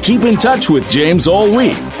 And keep in touch with James all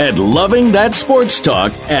week at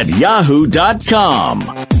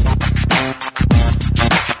lovingthatsportstalk@yahoo.com.